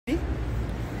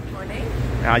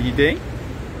How are you doing?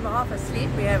 I'm half asleep.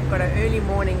 We have got an early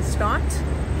morning start.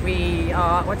 We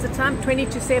are, what's the time? 20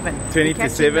 to 7. 20 to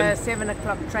 7. The 7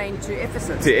 o'clock train to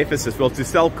Ephesus. To Ephesus, well, to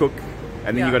Selçuk, and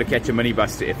then Yeah. you got to catch a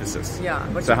minibus to Ephesus.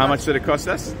 Yeah. So how much did it cost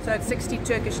us? So it's 60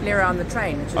 Turkish lira on the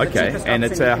train, which is the Okay, cheapest and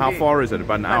option it's you can how do. far is it?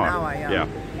 About an hour? An hour, yeah.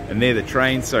 And there the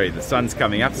train, sorry, the sun's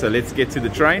coming up, so let's get to the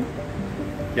train.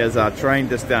 Here's our train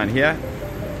just down here.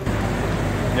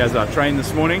 Here's our train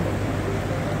this morning.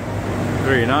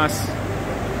 Very nice.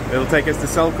 It'll take us to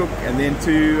Selçuk and then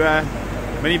to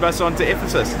minibus on to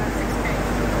Ephesus.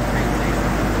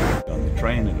 On the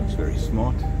train, it looks very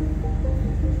smart.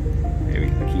 There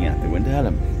we're looking out the window.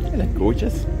 Hello,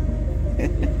 gorgeous.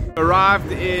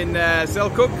 Arrived in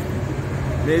Selçuk.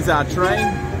 There's our train.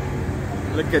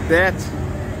 Look at that.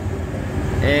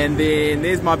 And then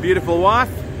there's my beautiful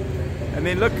wife. And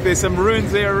then look, there's some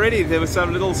ruins there already. There were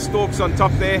some little stalks on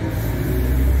top there.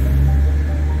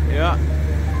 Yeah.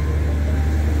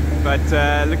 But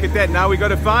look at that. Now we got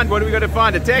to find, what do we got to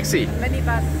find? A taxi.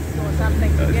 Minibus or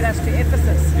something to get us to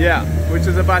Ephesus. Yeah, which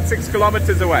is about 6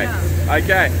 kilometers away. Yeah.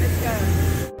 Okay. Let's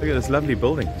go. Look at this lovely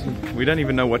building. We don't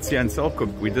even know what's here in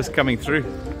Selçuk. We're just coming through.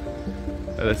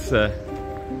 Look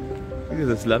at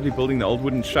this lovely building, the old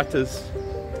wooden shutters.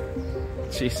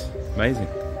 Jeez, amazing.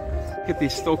 Look at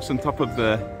these stalks on top of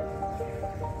the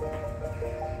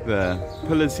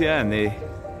pillars here, and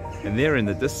there in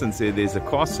the distance there's a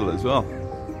castle as well.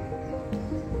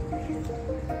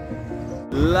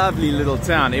 Lovely little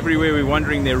town. Everywhere we're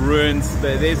wandering there are ruins.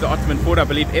 There's the Ottoman fort. I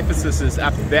believe Ephesus is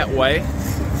up that way.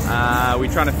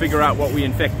 We're trying to figure out what we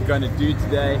in fact are going to do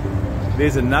today.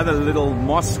 There's another little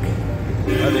mosque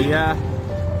over here.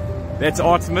 That's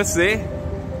Artemis there.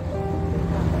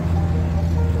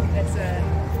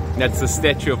 That's the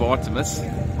statue of Artemis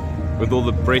with all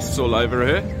the breasts all over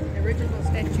her. The original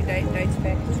statue dates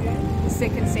back to the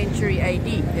 2nd century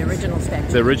AD, the original statue.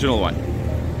 The original one.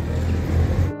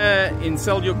 In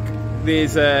Selçuk,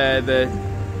 there's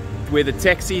where the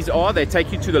taxis are. They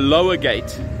take you to the lower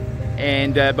gate,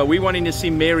 and but we're wanting to see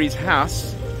Mary's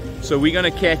house, so we're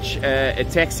going to catch a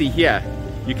taxi here.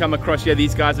 You come across here.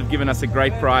 These guys have given us a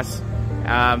great price.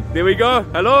 There we go.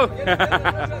 Hello.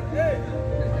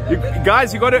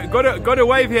 Guys, you got to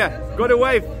wave here. Got to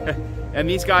wave. And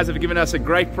these guys have given us a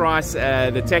great price.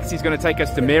 The taxi's going to take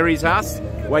us to Mary's house,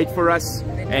 wait for us,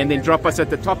 and then drop us at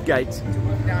the top gate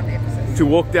to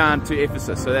walk down to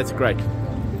Ephesus. So that's great.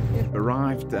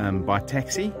 Arrived by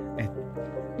taxi at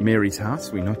Mary's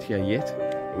house. We're not here yet.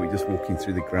 We're just walking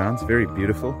through the grounds. Very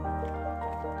beautiful.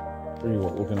 Very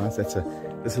well organized.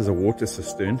 This is a water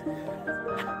cistern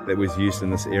that was used in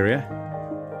this area.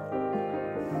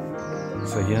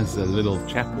 So here's a little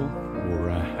chapel or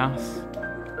a house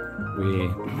where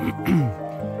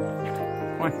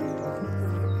quite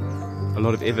a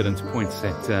lot of evidence points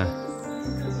that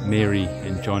Mary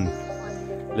and John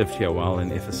lived here while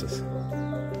in Ephesus.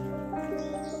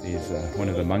 There's one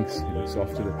of the monks who looks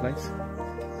after the place.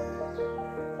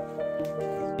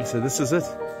 So this is it.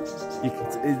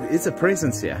 It's a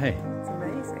presence here, hey? It's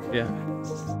amazing. Yeah.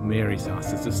 Mary's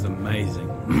house is just amazing.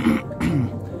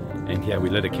 And yeah, we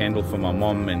lit a candle for my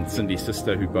mom and Cindy's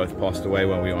sister, who both passed away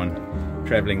while we were on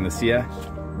traveling this year.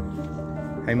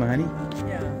 Hey, my honey?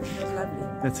 Yeah, that's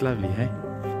lovely. That's lovely, hey?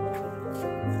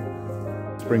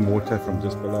 Spring water from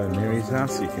just below Mary's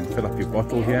house. You can fill up your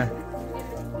bottle here.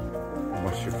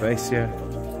 Wash your face here.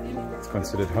 It's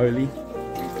considered holy.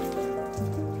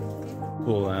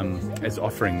 All as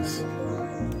offerings.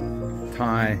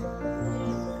 Tie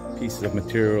pieces of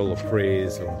material or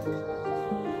prayers or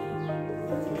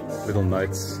little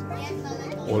notes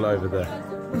all over the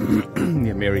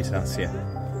yeah, Mary's house here.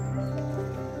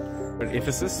 At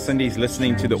Ephesus, Cindy's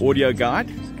listening to the audio guide.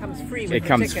 It comes free with It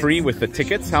comes free with the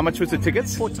tickets. How much was the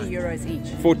tickets? 40 euros each.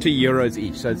 40 euros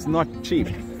each, so it's not cheap.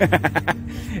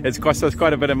 It's cost us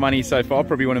quite a bit of money so far.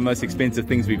 Probably one of the most expensive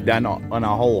things we've done on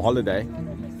our whole holiday.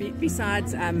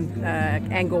 Besides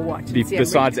Angkor Wat.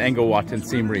 Besides Angkor Wat and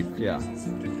Siem Reap, yeah.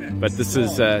 But this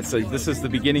is so this is the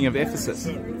beginning of Ephesus.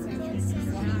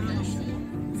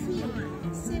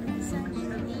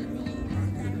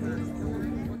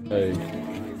 So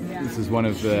this is one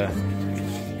of the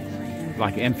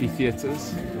like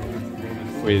amphitheaters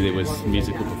where there was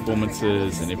musical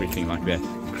performances and everything like that.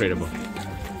 Incredible.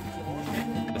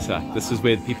 So this is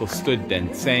where people stood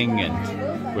and sang,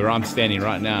 and where I'm standing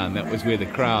right now, and that was where the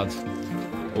crowds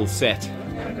all sat.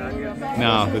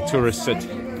 Now the tourists sit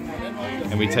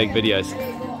and we take videos.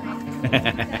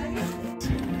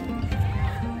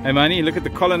 Hey Mani, look at the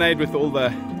colonnade with all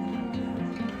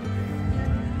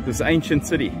this ancient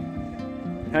city.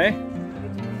 Hey?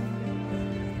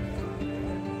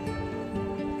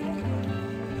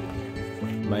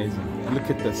 amazing. Look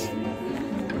at this.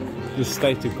 The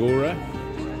State Agora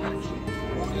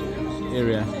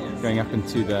area going up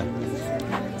into the...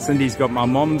 Cindy's got my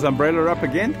mom's umbrella up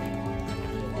again.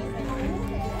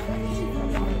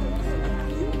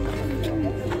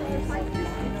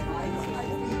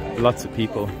 Lots of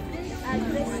people.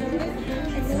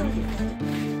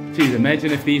 Geez,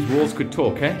 imagine if these walls could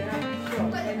talk, eh?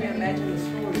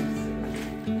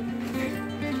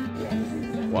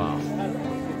 Wow,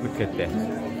 look at that.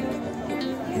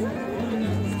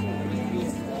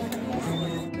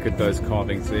 Look at those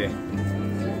carvings there.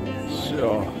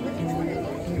 Sure.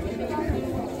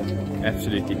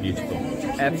 Absolutely beautiful.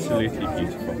 Absolutely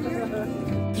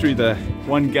beautiful. Through the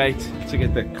one gate to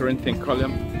get the Corinthian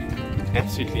column.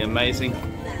 Absolutely amazing.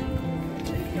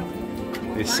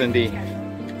 There's Cindy.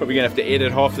 Probably gonna have to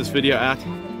edit half this video out.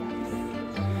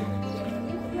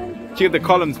 Check out the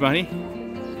columns, Mahoney.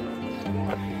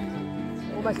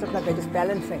 Almost look like they're just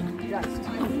balancing.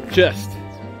 Just.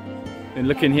 And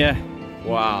look in here.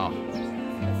 Wow.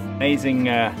 Amazing,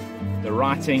 the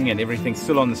writing and everything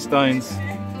still on the stones.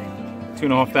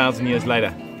 2,500 years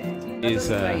later is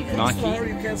Nike,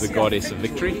 the goddess of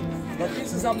victory. But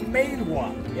this is a main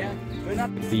one. Yeah.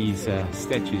 These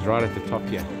statues right at the top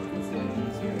here.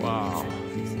 Wow.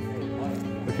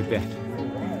 Look at that.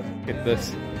 Look at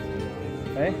this.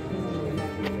 Hey?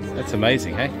 That's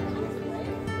amazing, hey?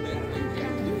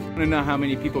 I don't know how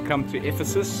many people come to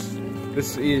Ephesus.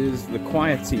 This is the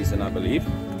quiet season, I believe.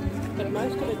 But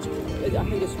most of it, I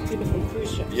think, is people from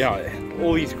cruise ships. Yeah,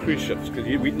 all these cruise ships, because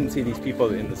we didn't see these people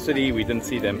in the city, we didn't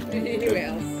see them Anywhere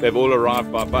else. They've all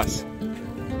arrived by bus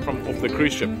from off the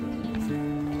cruise ship.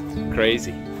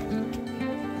 Crazy.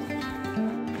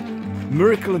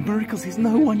 Miracle of miracles, there's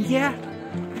no one here.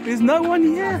 There's no one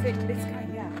here. Let's go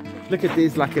here. Look at,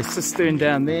 there's like a cistern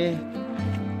down there.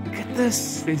 Look at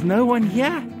this, there's no one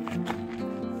here.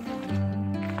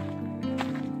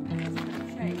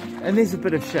 And there's a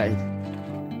bit of shade.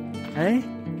 Hey?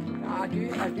 I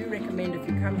do recommend if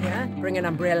you come here, bring an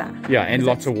umbrella. Yeah, and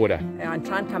lots of water. And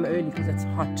try and come early because it's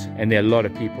hot. And there are a lot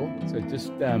of people. So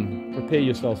just prepare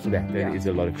yourselves for that. There is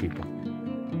a lot of people.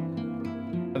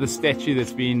 The statue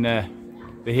that's been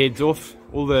the heads off.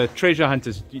 All the treasure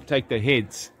hunters take their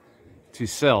heads to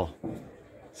sell.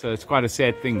 So it's quite a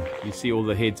sad thing. You see all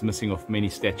the heads missing off many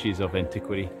statues of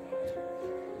antiquity.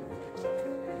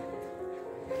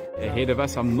 Ahead of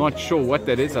us, I'm not sure what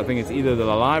that is. I think it's either the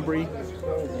library,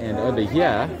 and over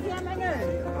here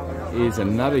is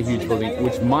another huge building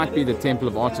which might be the Temple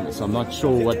of Artemis. I'm not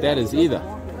sure what that is either.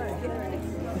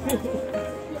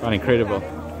 Quite incredible.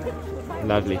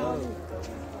 Lovely.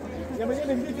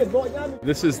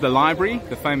 This is the library,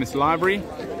 the famous library.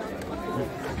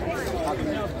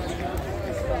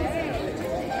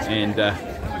 And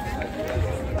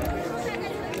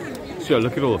sure,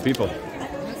 look at all the people.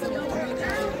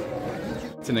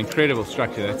 It's an incredible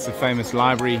structure. That's the famous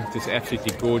library, just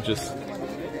absolutely gorgeous.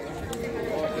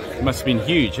 It must have been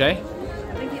huge, eh? I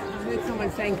think I heard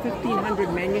someone saying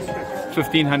 1,500 manuscripts.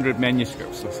 1,500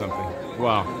 manuscripts or something.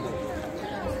 Wow.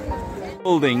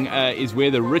 Building is where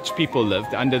the rich people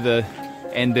lived under the,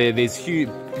 and there's huge,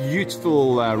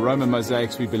 beautiful Roman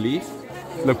mosaics, we believe.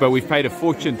 Look, but we've paid a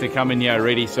fortune to come in here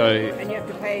already, so And you have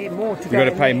to pay more to go. we've got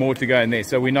to in pay there. more to go in there,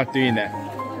 so we're not doing that.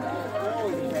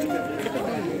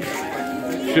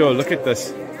 Sure, look at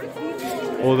this.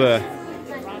 All the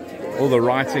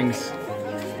writings.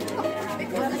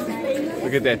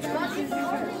 Look at that.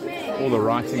 All the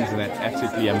writings and that,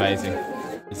 absolutely amazing.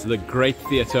 It's the Great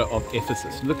Theatre of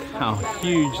Ephesus. Look how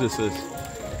huge this is.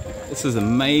 This is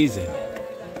amazing.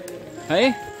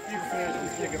 Hey?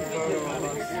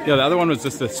 Yeah, the other one was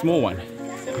just a small one.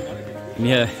 And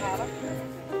yeah,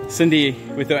 Cindy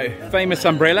with the famous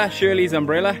umbrella, Shirley's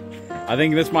umbrella. I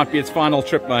think this might be its final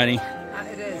trip, Mahoney.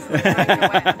 It is. I'm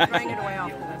throwing it away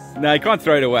after this. No, you can't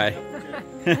throw it away.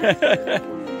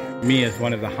 Me is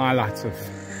one of the highlights of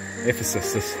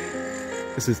Ephesus.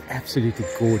 This is absolutely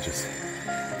gorgeous.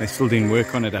 They're still doing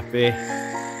work on it up there.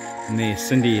 And there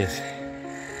Cindy is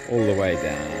all the way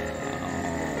down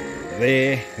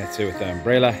there. That's her with the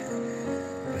umbrella.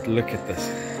 But look at this.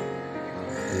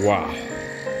 Wow.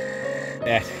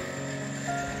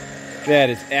 That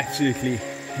is absolutely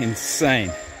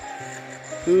insane.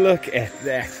 Look at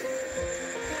that.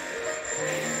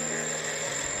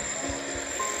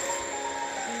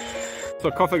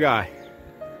 Sarcophagi,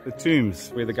 the tombs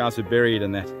where the guys were buried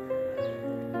and that.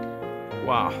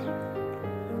 Wow.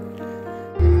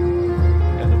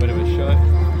 That's a bit of a show.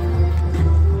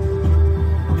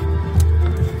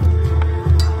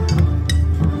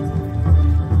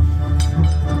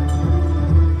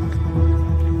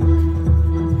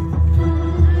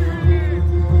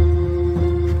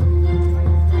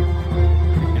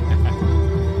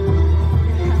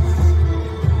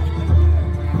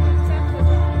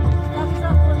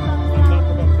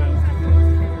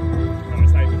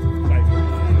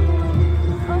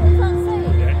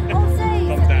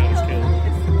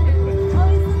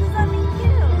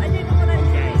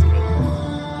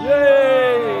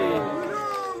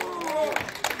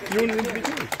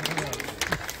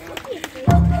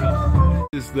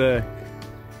 This is the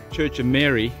Church of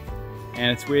Mary,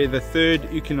 and it's where the Third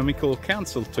Ecumenical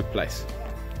Council took place.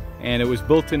 And it was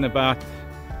built in about,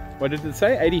 what did it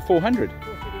say, 8400?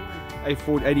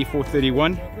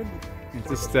 8431. It's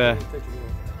just, yeah,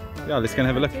 let's go and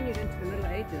have a look. Continued into the Middle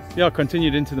Ages. Yeah,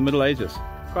 continued into the Middle Ages.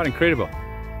 Quite incredible.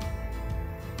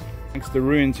 Thanks to the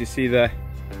ruins, you see the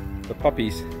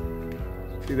poppies.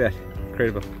 See that?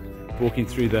 Incredible. Walking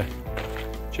through the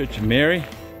Church of Mary.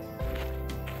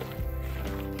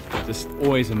 Just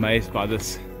always amazed by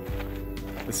this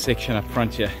section up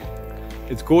front here.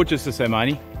 It's gorgeous, this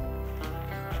Omani.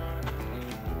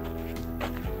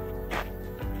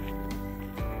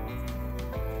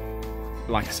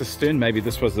 Like cistern, maybe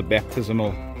this was the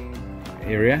baptismal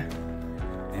area.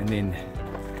 And then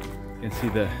you can see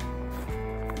the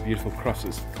beautiful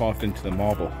crosses carved into the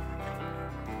marble.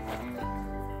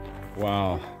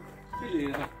 Wow.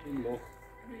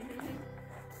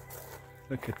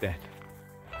 Look at that.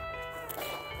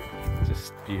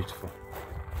 Just beautiful.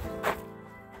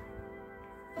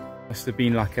 Must have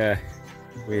been like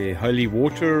where holy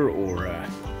water or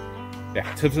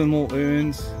baptismal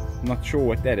urns. I'm not sure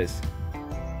what that is.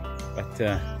 But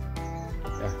yeah,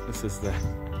 this is the...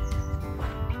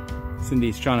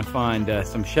 Cindy's trying to find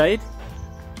some shade.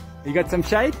 You got some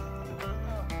shade?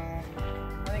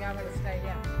 I think I'm going to stay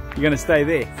here. You're going to stay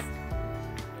there?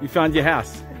 You found your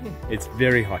house? It's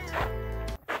very hot.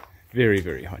 Very,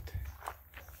 very hot.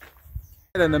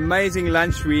 Had an amazing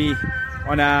lunch. We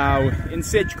on our in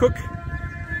Sedgecook,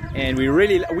 and we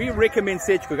recommend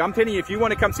Sedgecook. I'm telling you, if you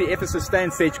want to come see Ephesus, stay in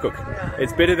Sedgecook. Yeah.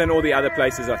 It's better than all the other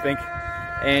places, I think.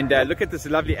 And look at this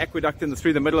lovely aqueduct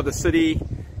through the middle of the city,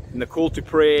 and the call to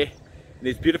prayer.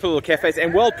 There's beautiful little cafes,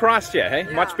 and well priced here, hey?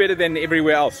 Yeah. Much better than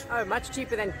everywhere else. Oh, much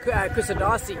cheaper than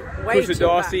Kusadasi. Way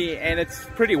Kusadasi, and it's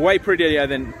way prettier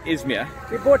than Izmir.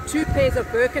 We bought 2 pairs of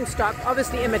Birkenstock,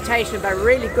 obviously imitation, but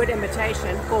really good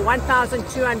imitation, for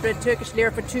 1,200 Turkish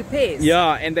lira for 2 pairs.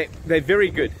 Yeah, and they're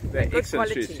very good. They're good excellent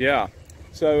quality. shoes. Yeah.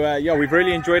 So yeah, we've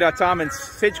really enjoyed our time in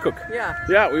Sedgecook. Yeah.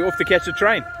 Yeah, we're off to catch a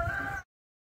train.